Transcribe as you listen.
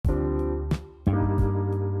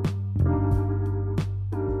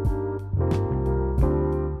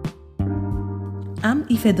I'm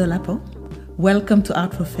Ife Dolapo. Welcome to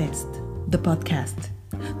Art for Fest, the podcast,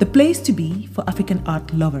 the place to be for African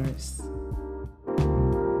art lovers.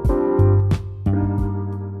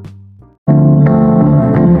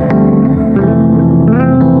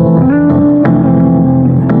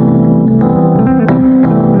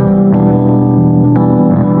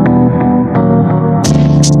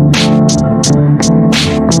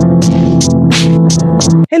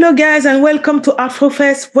 Hello, guys, and welcome to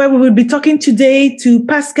AfroFest, where we will be talking today to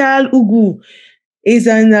Paschal Ugwu. He's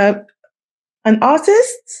an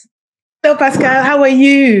artist. Hello, Pascal. How are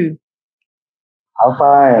you? I'm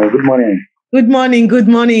fine. Good morning. Good morning. Good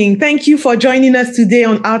morning. Thank you for joining us today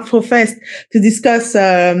on AfroFest to discuss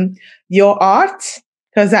your art.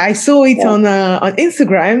 Because I saw it on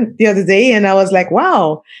Instagram the other day, and I was like,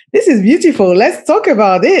 "Wow, this is beautiful. Let's talk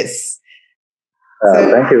about this."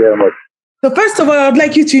 Thank you very much. So first of all, I'd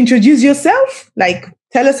like you to introduce yourself.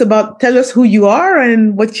 Tell us who you are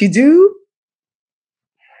and what you do.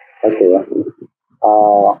 Okay.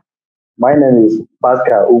 My name is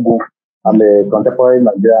Paschal Ugwu. I'm a contemporary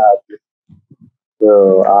Nigerian artist.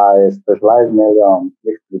 So I specialize mainly on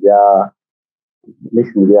mixed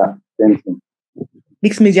media painting.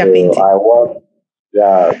 Mixed media painting. I work,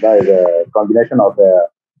 that is a combination of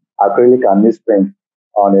acrylic and newsprint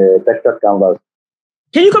on a textured canvas.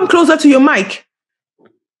 Can you come closer to your mic?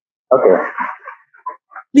 Okay.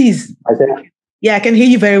 Please. I can hear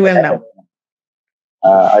you very well now.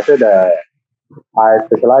 I said I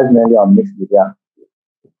specialize mainly on mixed media.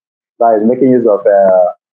 That is making use of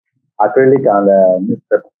acrylic and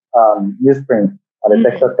newsprint on a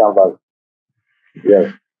textured canvas.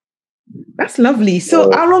 Yes. That's lovely.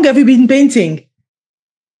 So how long have you been painting?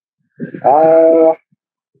 Should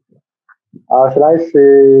I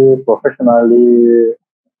say professionally?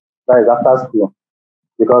 That is after school,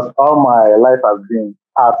 because all my life has been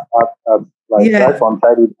art. Right from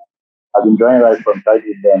childhood. I've been drawing right from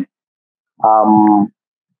childhood. Then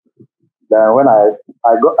when I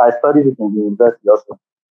studied it in the university also.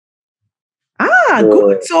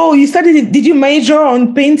 Good. So you studied it. Did you major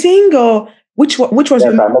on painting, or which was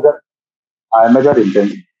your? I majored in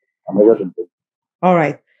painting. All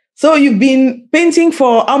right. So you've been painting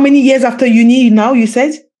for how many years after uni now, you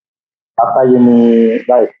said? After uni,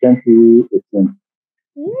 that is 2018.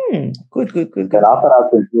 Good. Then after that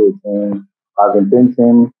 2018, I've been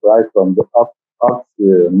painting right from up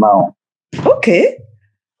to now. Okay.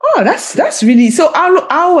 Oh, that's really, so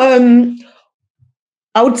how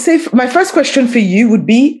I would say my first question for you would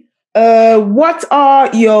be, what are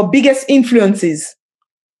your biggest influences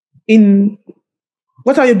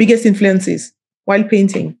while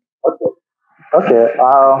painting? Okay.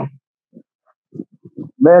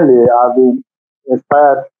 Mainly, I've been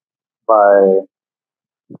inspired by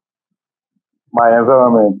my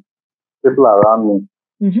environment, people around me.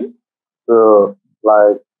 Mm-hmm. So,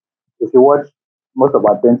 if you watch most of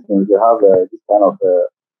my paintings, they have this kind of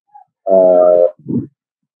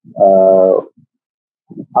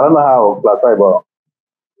I don't know how to classify, but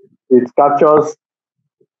it captures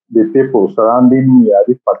the people surrounding me at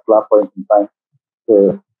this particular point in time.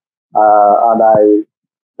 So, and I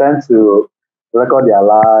tend to record their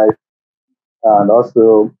life, and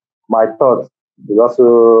also my thoughts is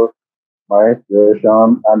also my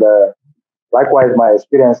inspiration, and likewise my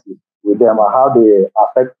experiences with them and how they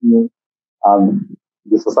affect me and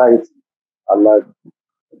the society at large.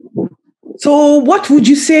 So what would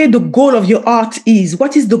you say the goal of your art is?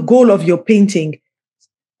 What is the goal of your painting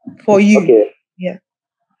for you? Okay. Yeah.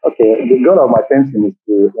 Okay. The goal of my painting is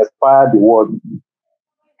to inspire the world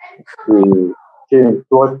to change,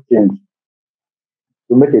 towards change,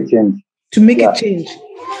 to make a change. To make a change.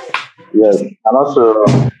 Yes. And also,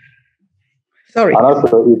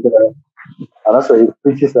 it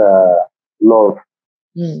preaches love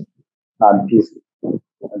and peace in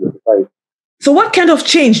the society. So what kind of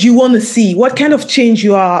change do you want to see? What kind of change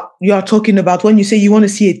you are talking about when you say you want to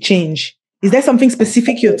see a change? Is there something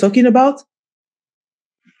specific you're talking about?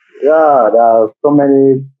 Yeah, there are so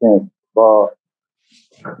many things, but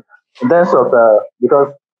in terms of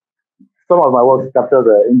because some of my work captures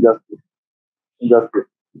injustice.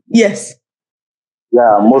 Yes.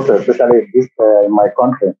 Yeah, most especially in my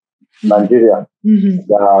country, Nigeria. Mm-hmm.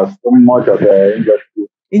 There are so much of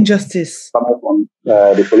injustice coming from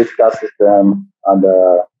the political system and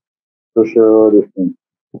social system.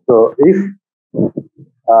 So if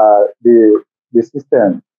the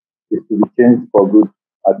system is to be changed for good,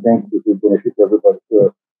 I think it will benefit everybody.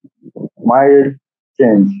 So my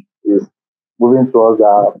change is moving towards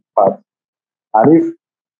that path. And if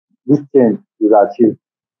this change is achieved,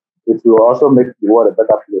 it will also make the world a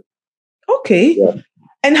better place. Okay. Yeah.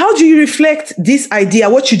 And how do you reflect this idea,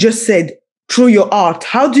 what you just said, through your art?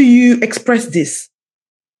 How do you express this?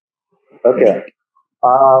 Okay.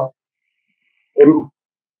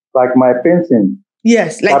 Like my painting.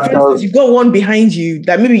 Yes, like for instance, you've got one behind you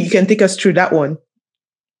that maybe you can take us through that one.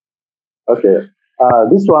 Okay.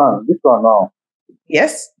 This one now.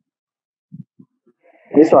 Yes.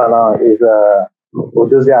 This one now is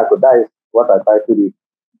Odoziaku. That is what I titled it.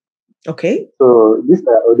 Okay. So this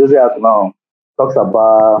Odoziaku now talks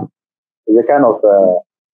about the kind of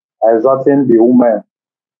exalting the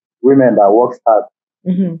women that works hard,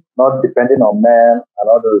 not depending on men and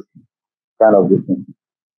all those kind of things.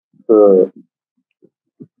 So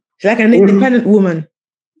it's like an independent woman.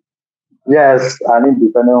 Yes, an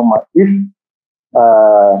independent woman. If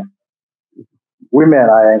women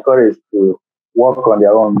are encouraged to work on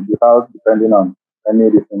their own without depending on any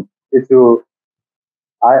different, it will.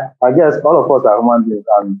 I guess all of us are human beings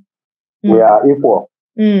and we are equal.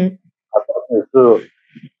 So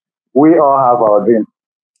we all have our dreams.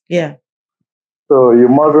 Yeah. So you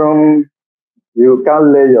can't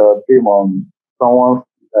lay your dream on someone's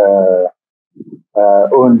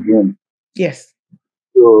own dream. Yes.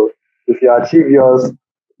 So if you achieve yours,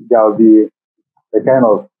 there will be a kind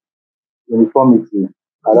of uniformity.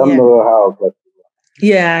 I don't know how, but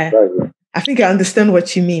yeah, I think I understand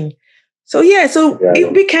what you mean. So it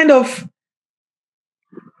would be kind of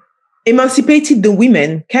emancipating the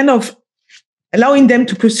women, kind of allowing them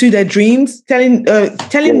to pursue their dreams, telling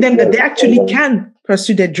them that they actually can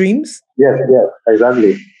pursue their dreams. Yes,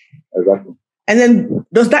 exactly. And then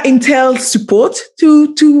does that entail support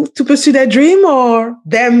to pursue their dream, or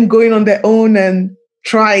them going on their own and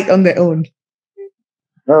try it on their own?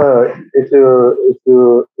 No, it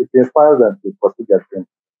inspires them to pursue their dream.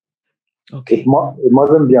 Okay. It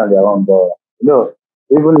mustn't be on their own, but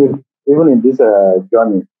even in this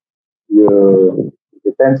journey, you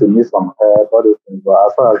tend to miss some help, all those things. But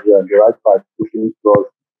as far as you're on the right path, pushing towards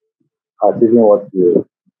achieving what you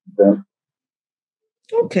think.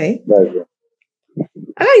 Okay.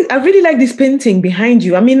 I really like this painting behind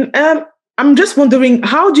you. I mean, I'm just wondering,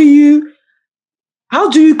 how do you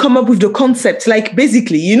come up with the concept? Like,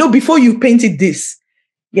 basically, before you painted this,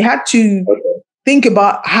 you had to think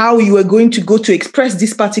about how you were going to go to express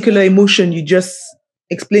this particular emotion you just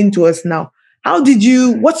explained to us now.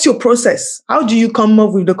 What's your process? How do you come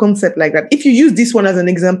up with the concept like that? If you use this one as an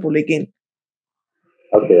example again.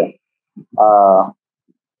 Okay.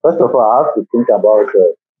 First of all, I have to think about,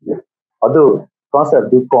 although concept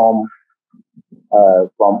do come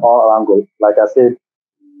from all angles, like I said,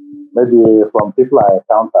 maybe from people I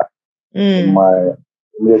encounter in my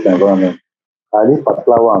immediate environment. This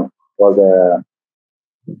particular one was a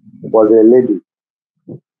lady.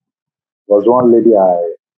 Was one lady I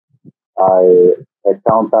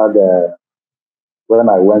encountered when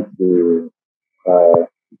I went to.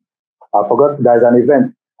 I forgot there's an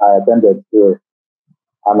event I attended to,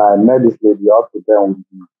 and I met this lady. Up to them,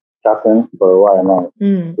 we chatting for a while now.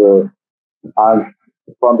 So, and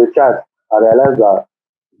from the chat, I realized that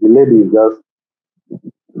the lady is just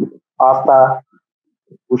after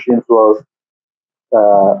pushing towards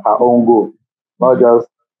her own goal, not just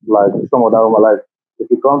like some other women. Like if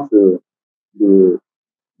you come to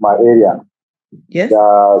my area, there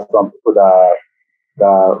are some people that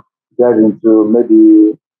get into,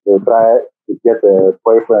 maybe they try to get a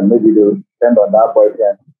boyfriend, maybe they depend on that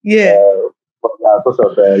boyfriend. For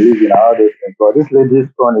sort of living and all these things. But this lady's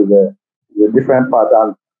one is a different part,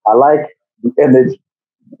 and I like the energy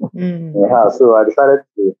in her. So I decided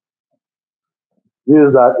to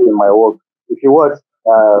use that in my work. If you watch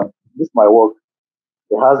this my work,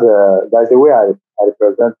 there's a way I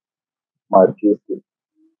represent my piece,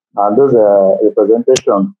 and those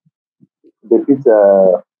representations depict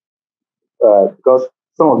because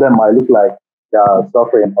some of them might look like they are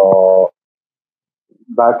suffering or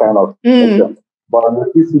that kind of thing, but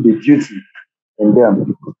you see the beauty in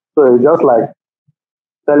them. So it's just like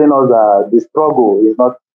telling us that the struggle is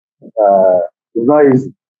not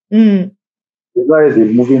easy. It's not easy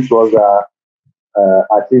moving towards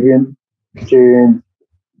achieving change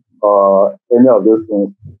or any of those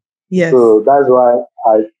things. Yes. So that's why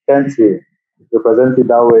I tend to represent it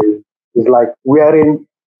that way. It's like wearing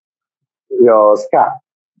your scarf.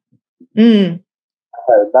 That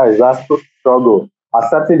is that struggle.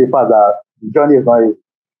 Accepting the fact that the journey is not easy,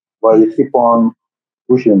 but you keep on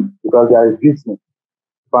pushing because there is beauty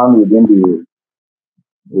found within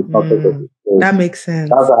the concept of it. So that makes sense.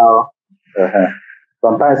 That's how.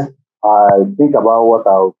 Sometimes I think about what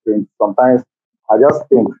I'll print. Sometimes I just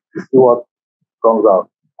think to see what comes out.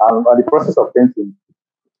 And on the process of painting,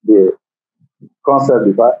 the concept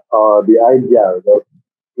or the idea just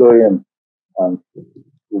flow in and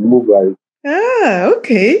we move right.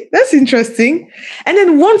 Okay. That's interesting. And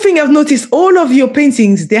then one thing I've noticed, all of your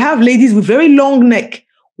paintings, they have ladies with very long neck.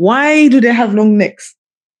 Why do they have long necks?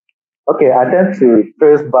 Okay, I tend to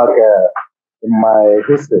trace back in my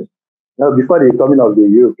history. Before the coming of the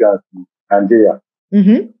Europeans in Nigeria,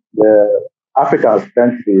 the Africans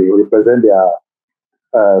tend to represent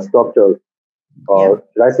their sculptures, or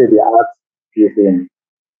should I say the art piece in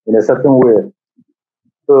a certain way.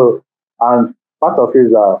 So, and part of it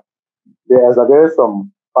is they exaggerate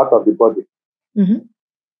some part of the body.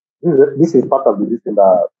 This is part of the thing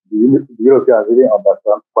that the Europeans really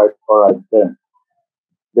understand quite all right then.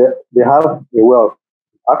 They have a way of,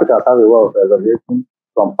 Africans have a way of exaggerating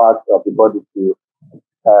some parts of the body to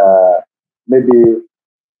maybe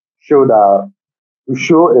to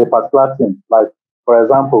show a particular thing. Like, for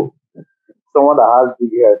example, someone that has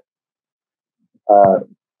big head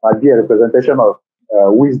might be a representation of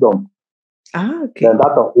wisdom. Okay. Then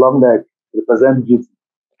that of long neck represents beauty.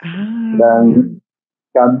 Then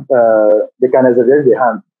they can exaggerate the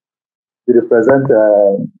hand to represent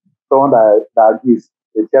someone that gives,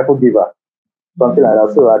 a cheerful giver, something like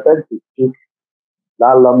that. So I tend to pick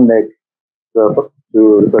that long neck to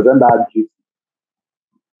represent that beauty.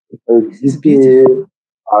 Beauty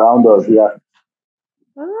around us, yeah.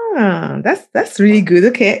 That's really good.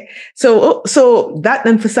 Okay, so that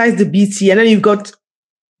emphasized the beauty, and then you've got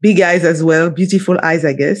big eyes as well, beautiful eyes,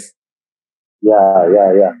 I guess.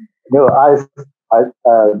 Yeah. Eyes.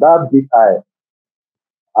 That big eye,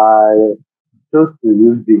 I chose to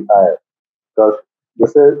use big eye because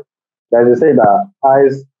there's a saying that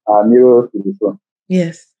eyes are mirrors to the sun.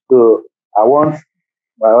 Yes. So I want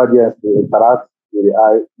my audience to interact with the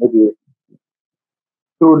eye, maybe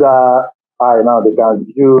through the eye. Now they can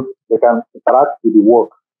interact with the work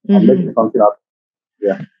and make something up.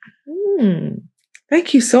 Yeah.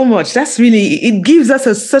 Thank you so much. That's really, it gives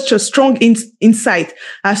us such a strong insight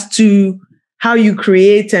as to how you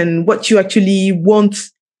create and what you actually want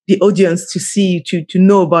the audience to see, to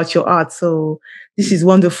know about your art. So this is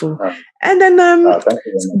wonderful. And then,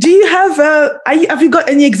 do you have you got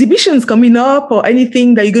any exhibitions coming up or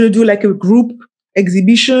anything that you're going to do, like a group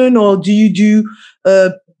exhibition, or do you do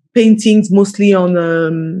paintings mostly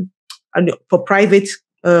for private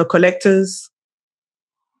collectors?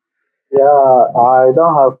 Yeah, I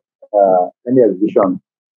don't have any exhibition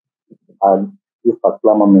at this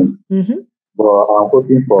particular moment, but I'm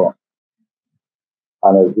hoping for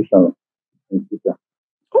an exhibition in future.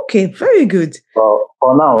 Okay, very good. So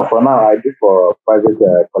for now, I do for private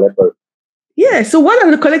collectors. Yeah. So what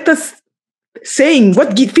are the collectors saying?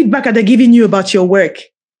 What feedback are they giving you about your work?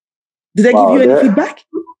 Did they give you any feedback?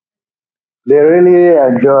 They really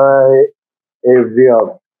enjoy every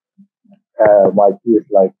of my piece.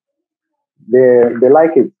 Like they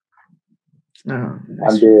like it,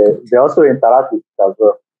 and they also interact with it as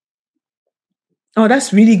well. Oh,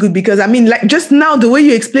 that's really good, because I mean, like just now, the way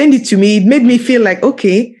you explained it to me, it made me feel like,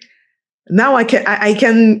 okay, now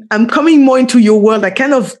I'm coming more into your world. I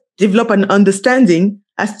kind of develop an understanding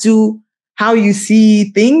as to how you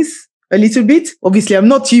see things a little bit. Obviously, I'm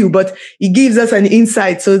not you, but it gives us an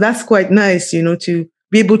insight. So that's quite nice, to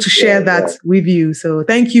be able to share that with you. So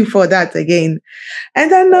thank you for that again.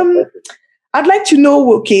 And then I'd like to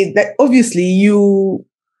know, okay, that obviously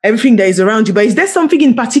everything that is around you, but is there something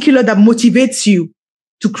in particular that motivates you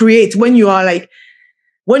to create when you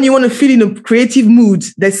want to feel in a creative mood?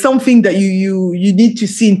 There's something that you need to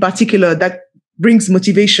see in particular that brings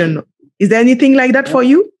motivation. Is there anything like that for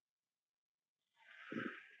you?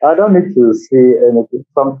 I don't need to see anything.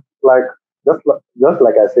 Just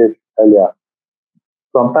like I said earlier,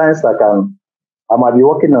 sometimes I might be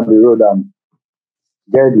walking on the road and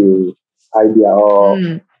get the idea, or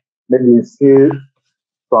maybe see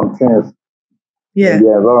some things in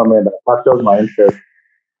the environment that captures my interest.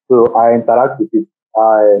 So I interact with it.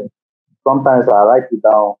 Sometimes I write it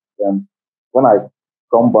down, and when I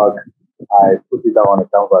come back, I put it down on the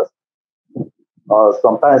canvas.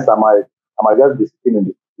 Sometimes I might just be sitting in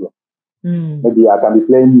the studio. Maybe I can be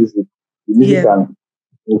playing music. The music can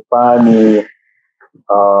inspire me.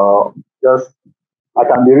 I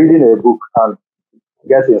can be reading a book and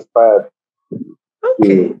get inspired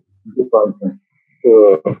to do something.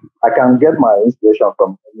 So I can get my inspiration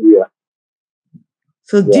from anywhere.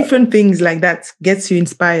 So different things like that gets you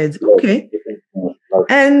inspired. Okay.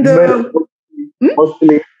 And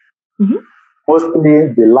mostly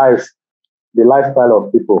the lifestyle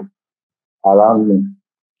of people around me.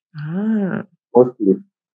 Mostly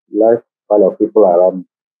lifestyle of people around me.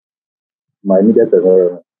 My immediate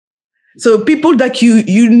environment. So people that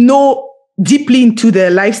you know deeply into their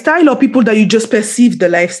lifestyle, or people that you just perceive the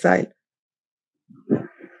lifestyle?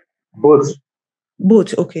 Both.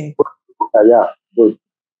 Both, okay. Yeah, both.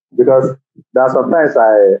 Because there are sometimes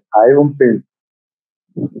I even paint.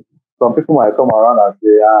 Some people might come around and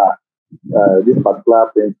say, this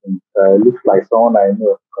particular painting looks like someone I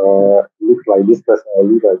know, looks like this person, or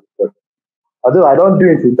looks like this person. Although I don't do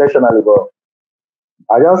it intentionally, but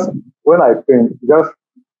I just, when I paint, just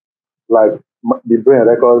like the brain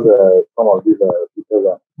records some of these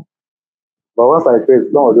pictures. But once I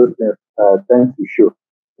paint, some of those things tend to show.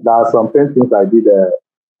 There are some paintings I did,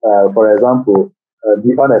 for example,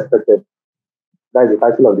 The Unexpected. That is the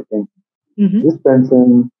title of the painting. Mm-hmm. This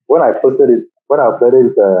painting, when I uploaded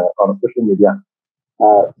it on social media,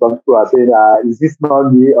 some people are saying, is this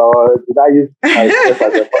not me, or did I use myself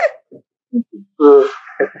as a painting? So,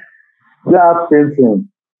 yeah, painting.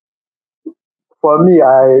 For me,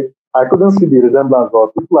 I couldn't see the resemblance,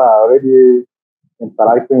 but people are already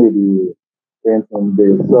interacting with the painting.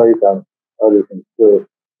 They saw it and everything. So,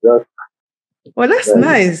 just, Well, that's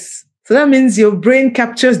nice. So that means your brain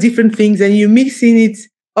captures different things and you mixing it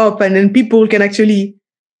up, and then people can actually,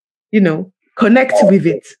 connect with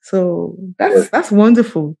it. So that's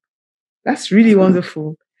wonderful. That's really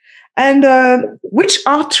wonderful. And which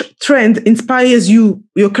art trend inspires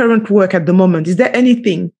your current work at the moment? Is there any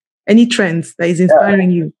trends that is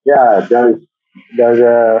inspiring you? Yeah, there's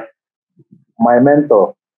my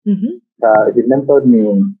mentor. Mm-hmm. He mentored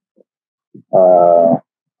me. Or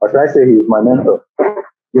should I say he's my mentor?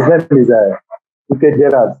 His name is Ike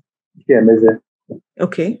Gerard. Amazing.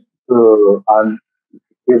 Okay. So, and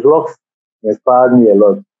his works inspired me a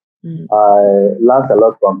lot. Mm. I learned a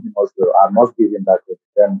lot from him also. I must give him that credit.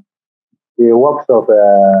 Then the works of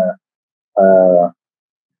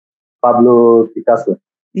Pablo Picasso.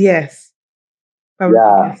 Yes. Pablo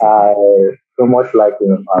Picasso. I so much like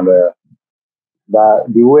him, and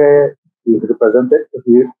the way he's represented,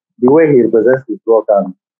 the way he represents his work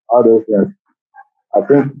and all those things. I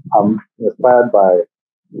think I'm inspired by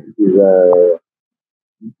his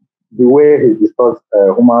the way he discussed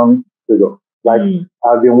human figure. Like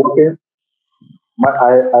I've been working,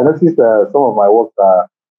 I noticed some of my works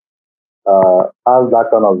has that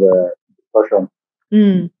kind of discussion.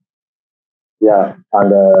 Mm. Yeah,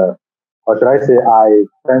 and or should I say, I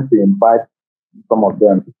tend to invite some of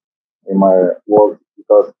them in my work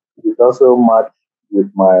because it also match with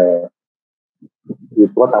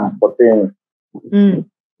what I'm portraying. Mm.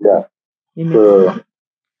 Yeah. So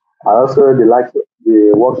I also like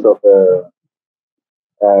the works of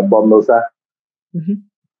Bob Nosa. Mm-hmm.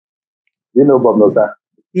 You know Bob Nosa?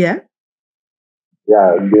 Yeah.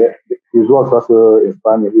 Yeah, his works also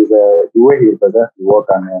inspire me. The way he presents the work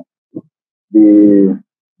and the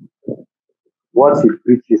what he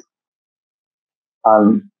preaches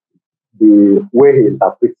and the way he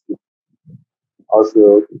interprets it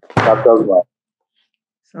also captures my.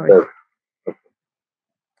 Sorry.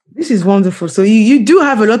 This is wonderful. So you do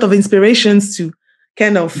have a lot of inspirations to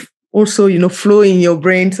kind of also, flow in your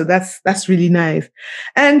brain. So that's really nice.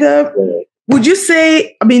 And would you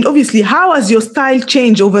say, I mean, obviously, how has your style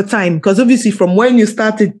changed over time? Because obviously from when you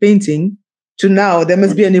started painting to now, there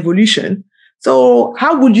must be an evolution. So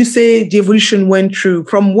how would you say the evolution went through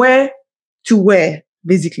from where to where,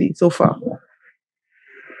 basically, so far?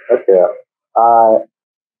 Okay.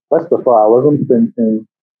 First of all, I wasn't painting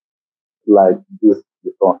like this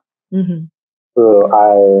before. Mm-hmm. So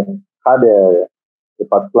I had a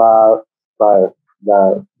particular style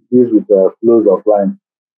that deals with the flows of line.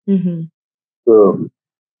 Mm-hmm. So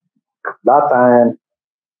that time,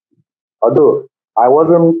 although I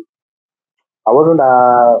wasn't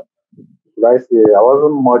should I say, I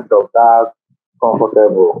wasn't much of that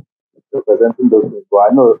comfortable representing those things. But I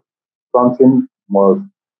know something must.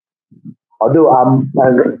 Although I'm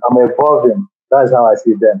evolving, that's how I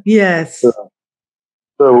see them. Yes.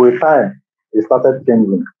 So with time, it started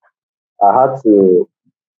changing. I had to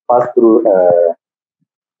pass through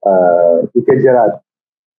Ike Gerard.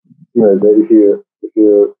 If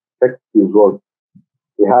you check his work,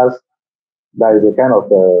 he has there is a kind of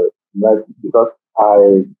like because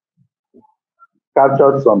I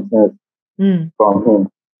captured some things from him.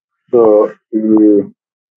 So he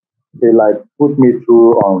like put me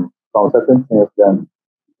through on some certain things. Then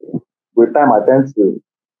with time, I tend to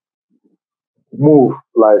move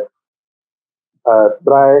like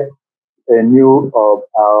try a new or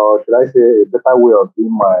should I say a better way of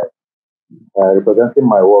doing my representing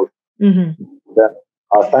my work. Mm-hmm. Then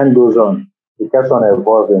as time goes on, it kept on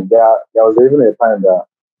evolving. There was even a time that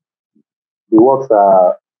the works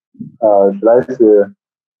are should I say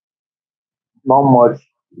not much.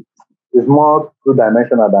 is more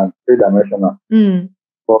two-dimensional than three-dimensional. Mm.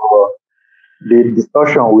 For the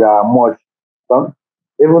distortion, we are much.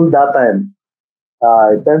 Even that time,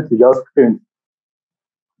 I tend to just scream.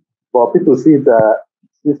 For people see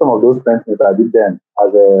some of those paintings I did then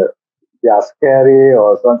as they are scary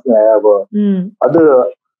or something like that. But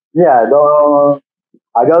although, yeah,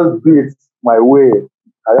 I just do it my way.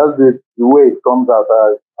 I just do it the way it comes out.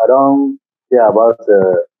 I don't care about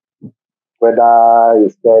whether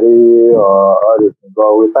it's scary or all this.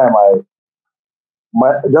 But with time,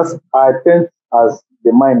 I paint as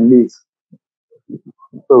the mind leads.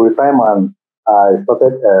 So with time, and I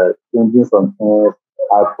started changing some things.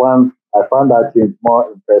 I found that change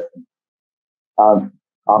more interesting, and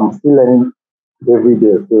I'm still learning every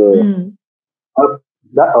day. So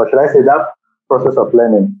that, or should I say, that process of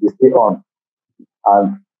learning is still on,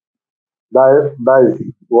 and that is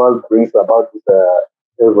what brings about this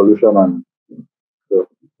evolution. And so,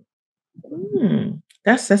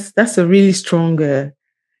 that's a really strong.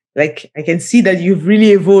 Like I can see that you've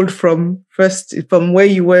really evolved from where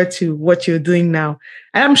you were to what you're doing now,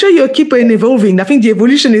 and I'm sure you'll keep on evolving. I think the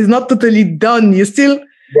evolution is not totally done. You're still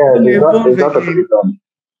it's not totally done.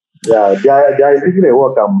 Yeah, there is even a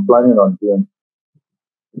work I'm planning on doing.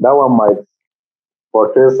 That one might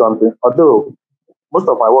portray something, although most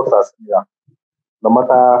of my works are similar, no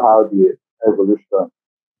matter how the evolution.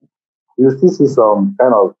 You still see some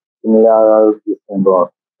kind of similar thing going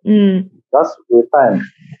on. That's with time.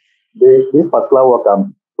 This particular work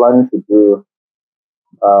I'm planning to do,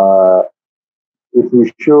 it will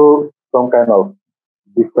show some kind of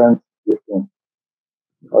different thing.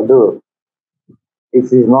 Although it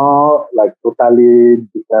is not like totally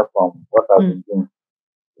different from what I've been doing.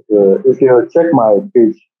 So if you check my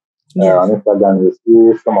page on Instagram, you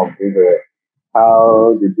see some of these,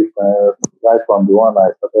 how the difference, right from the one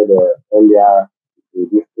I started earlier to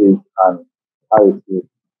this page and how it is.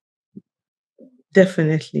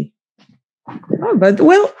 Definitely. Oh, but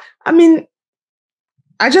well, I mean,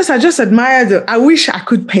 I just admire I wish I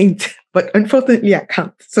could paint, but unfortunately I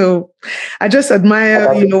can't. So I just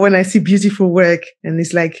admire, when I see beautiful work, and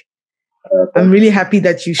it's like, I'm really happy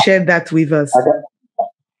that you shared that with us.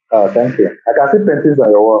 Thank you. I can see paintings on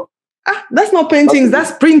your wall. That's not paintings,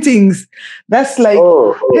 that's printings. That's like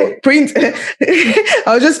print.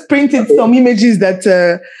 I'll just printed some images that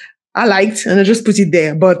I liked and I just put it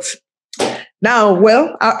there. But now,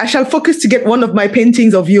 well, I shall focus to get one of my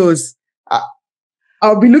paintings of yours.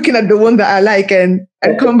 I'll be looking at the one that I like and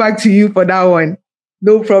come back to you for that one.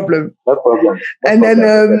 No problem. No problem. And then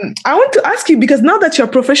I want to ask you, because now that you're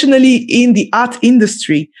professionally in the art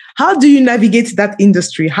industry, how do you navigate that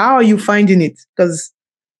industry? How are you finding it? Because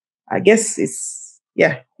I guess it's,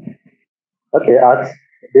 Okay,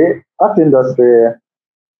 the art industry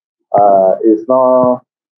is not,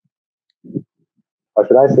 or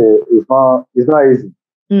should I say, it's not easy.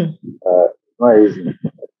 It's not easy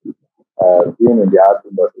being in the art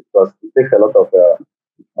industry, because it takes a lot of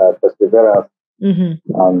perseverance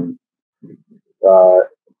and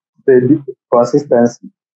steady consistency.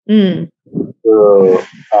 So,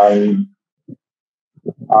 and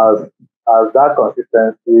as that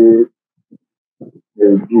consistency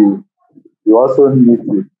may be, you also need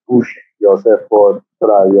to push yourself forward so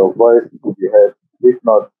that your voice will be heard. If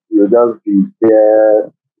not, you'll just be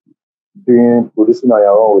there producing on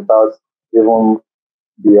your own without even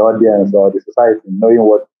the audience or the society knowing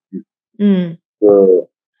what to do. So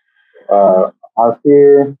I'm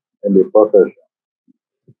still in the profession.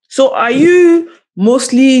 So are you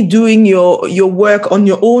mostly doing your work on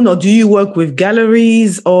your own, or do you work with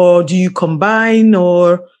galleries, or do you combine,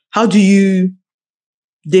 or how do you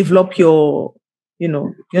develop your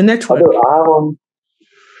network?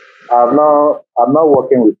 I'm not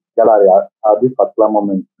working with gallery at this particular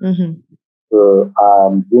moment. So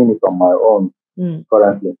I'm doing it on my own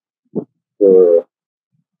currently. So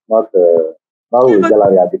not with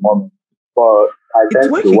gallery at the moment, but I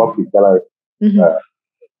tend to work with gallery.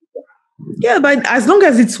 Yeah, but as long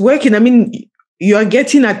as it's working, I mean, you are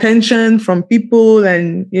getting attention from people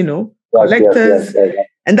and collectors,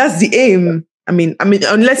 and that's the aim. I mean,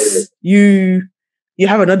 unless you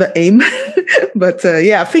have another aim, but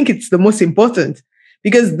I think it's the most important,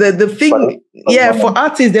 because the thing, for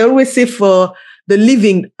artists, they always say for the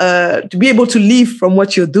living, to be able to live from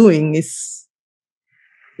what you're doing is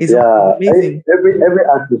amazing. Every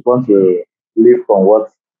artist wants to live from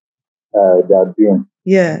what they are doing.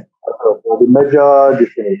 Yeah. So the major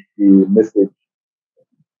difference is the message.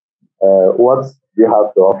 What you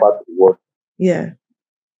have to offer to the world. Yeah.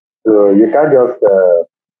 So you can't just,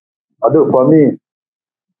 although for me,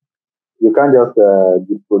 you can't just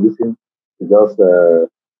be producing to just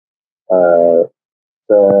uh,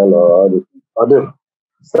 sell or other things. Although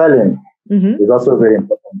selling is also very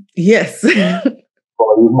important. Yes.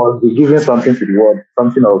 But you must be giving something to the world,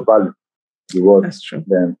 something of value to the world. That's true.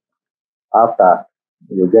 Then after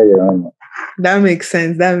you get your own. That makes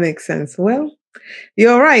sense. Well,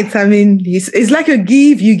 you're right. I mean, it's like you're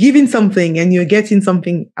giving something and you're getting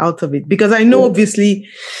something out of it. Because I know, obviously,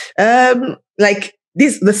 like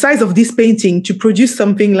the size of this painting, to produce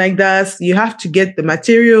something like that, you have to get the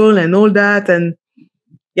material and all that, and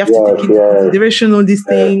you have to take into consideration all these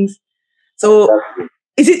things. So,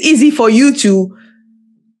 is it easy for you to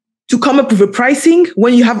come up with a pricing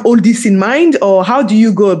when you have all this in mind, or how do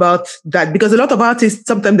you go about that? Because a lot of artists,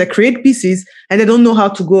 sometimes they create pieces and they don't know how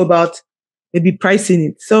to go about maybe pricing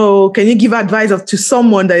it. So can you give advice to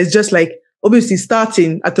someone that is just like obviously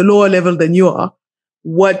starting at a lower level than you are,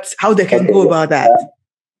 how they can go about that?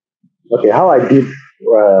 Okay, how I did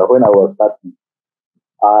when I was starting,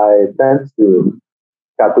 I tend to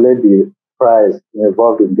calculate the price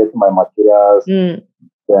involved in getting my materials,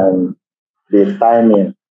 then the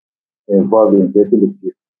timing involved in getting the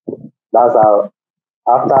piece. That's how,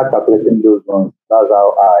 after calculating those ones, that's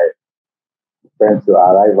how I tend to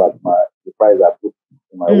arrive at the price I put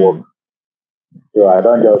in my work. So I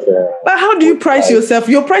don't just. But how do you price yourself?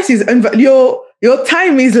 Your price is your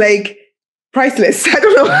time is like priceless. I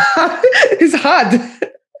don't know. It's hard.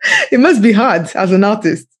 It must be hard as an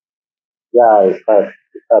artist. Yeah, it's hard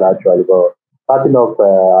actually. But starting off,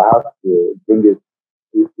 I have to bring it.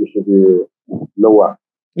 It should be lower.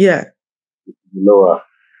 Yeah. It should be lower.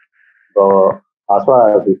 So as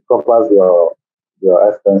far as it covers your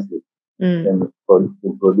expenses in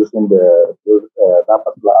producing that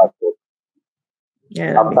particular artwork.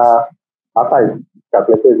 Yeah. After you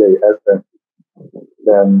calculated the expenses,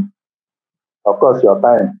 then of course your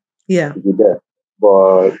time should be there.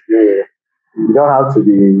 But you don't have to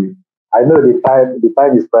be. I know the time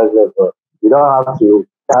is priceless, but you don't have to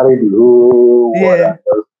carry the whole world.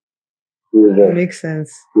 It makes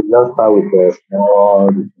sense. You just start with a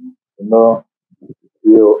small,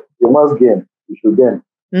 you must gain. You should gain.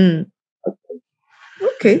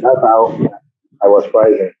 Okay. That's how I was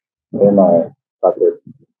pricing when I started.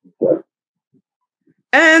 Yeah.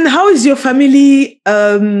 And how is your family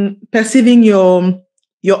perceiving your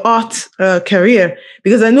art career?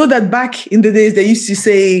 Because I know that back in the days they used to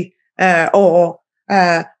say, art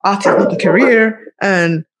is not a career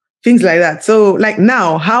and things like that. So like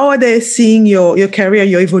now, how are they seeing your career,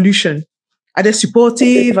 your evolution? Are they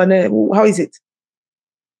supportive? And how is it?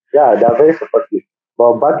 Yeah, they're very supportive.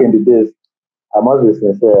 But back in the days, I must be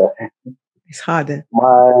sincere. It's harder.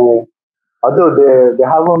 Although they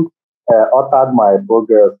haven't altered my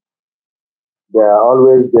progress, they are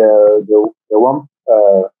always they want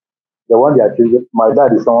their children. My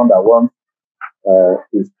dad is someone that wants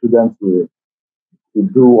his students to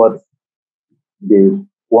do what they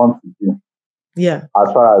want to do. Yeah.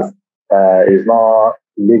 As far as it's not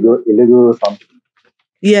illegal something.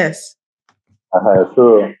 Yes.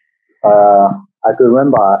 So I could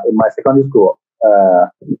remember in my secondary school,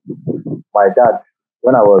 my dad,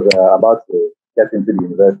 when I was about to get into the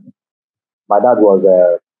university, my dad was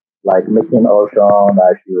like making option.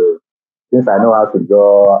 Since I know how to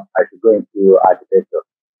draw, I should go into architecture.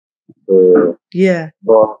 So yeah.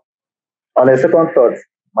 But on a second thought,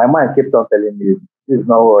 my mind kept on telling me, this is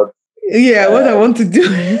not what. Yeah, what I want to do.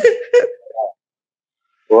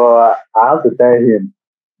 Well, I have to tell him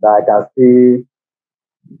that I can still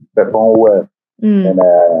perform well in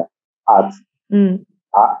art. I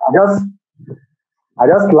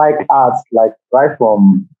just like art, like right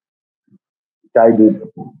from childhood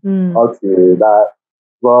up to that.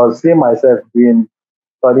 But seeing myself studying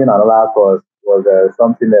another course was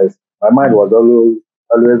something else. My mind was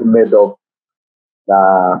always made up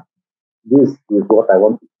that this is what I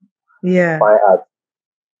want to do. Yeah. My art.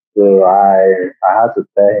 So I had to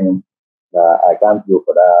tell him that I can't go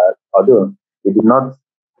for that. Although he did not.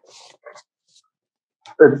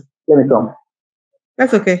 Let me come.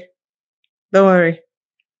 That's okay. Don't worry.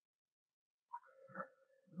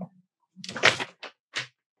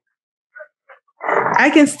 I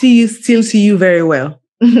can still see you very well.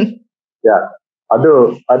 Yeah.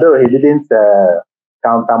 Although he didn't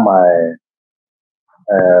counter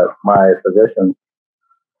my suggestions,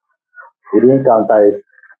 he didn't counter it.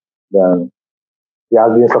 Then he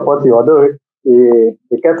has been supportive. Although he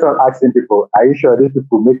kept on asking people, "Are you sure these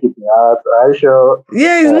people make it in art? Are you sure?"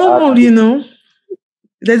 Yeah, it's normal,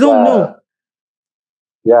 They don't know.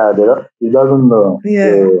 Yeah, he doesn't know.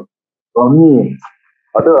 Yeah. So for me,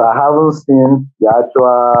 although I haven't seen the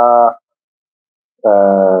actual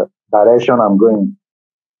direction I'm going,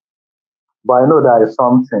 but I know there is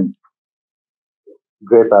something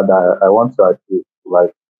great that I want to achieve,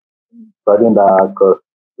 like studying that course.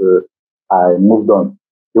 So I moved on.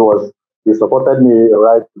 He supported me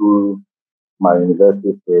right through my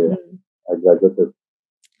university. So I graduated.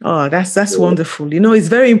 Oh, that's So wonderful. It's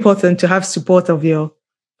very important to have support of your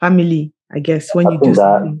family, I guess, when I you do think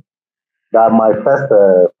something. that my first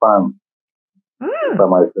fan Ah, from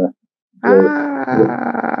my friends.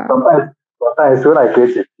 ah. Sometimes when I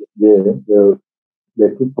create it, they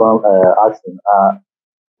keep on asking,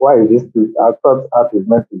 why is this? I thought art is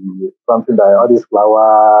meant to be something that all these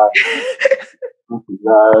flower,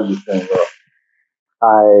 this thing.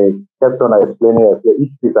 I kept on explaining.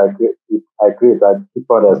 Each piece I keep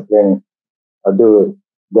on explaining. Although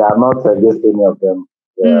they are not against any of them.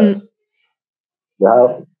 Mm.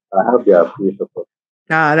 I have their free support.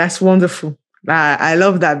 That's wonderful. I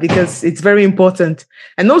love that because it's very important.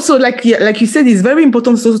 And also, like you said, it's very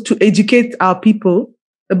important also to educate our people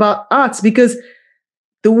about arts, because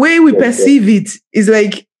the way we perceive it is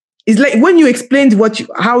like, it's like when you explained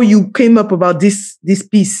how you came up about this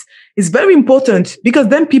piece. It's very important because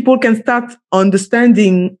then people can start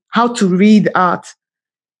understanding how to read art,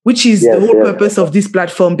 which is the whole purpose of this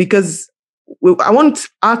platform. Because I want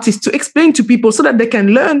artists to explain to people so that they can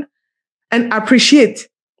learn and appreciate.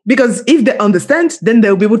 Because if they understand, then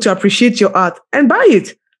they'll be able to appreciate your art and buy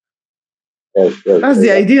it. That's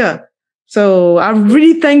the idea. So I'm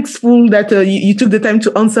really thankful that you took the time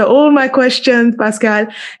to answer all my questions, Paschal.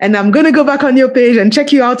 And I'm going to go back on your page and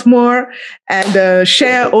check you out more and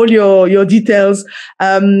share all your details.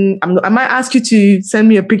 I might ask you to send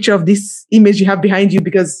me a picture of this image you have behind you,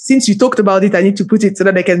 because since you talked about it, I need to put it so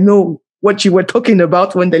that I can know what you were talking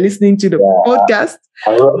about when they're listening to the podcast.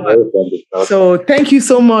 So thank you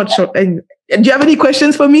so much. And do you have any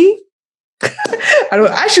questions for me?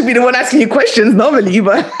 I should be the one asking you questions normally,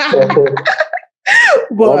 but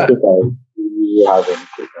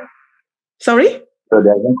sorry? So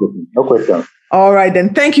there are no questions. All right,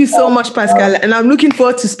 then. Thank you so much, Paschal. And I'm looking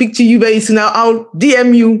forward to speak to you very soon. I'll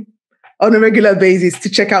DM you on a regular basis to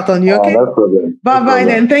check out on you. Okay. No problem. Bye-bye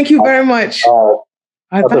then. Thank you very much.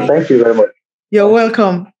 Okay, thank you very much. You're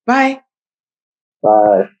welcome. Bye.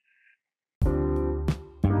 Bye.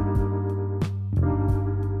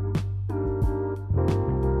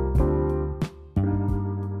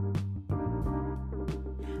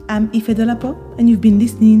 I'm Ife Dolapo, and you've been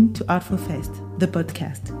listening to Art for Fest, the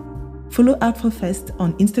podcast. Follow Art for Fest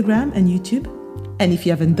on Instagram and YouTube, and if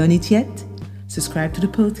you haven't done it yet, subscribe to the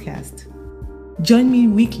podcast. Join me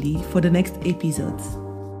weekly for the next episodes.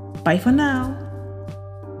 Bye for now.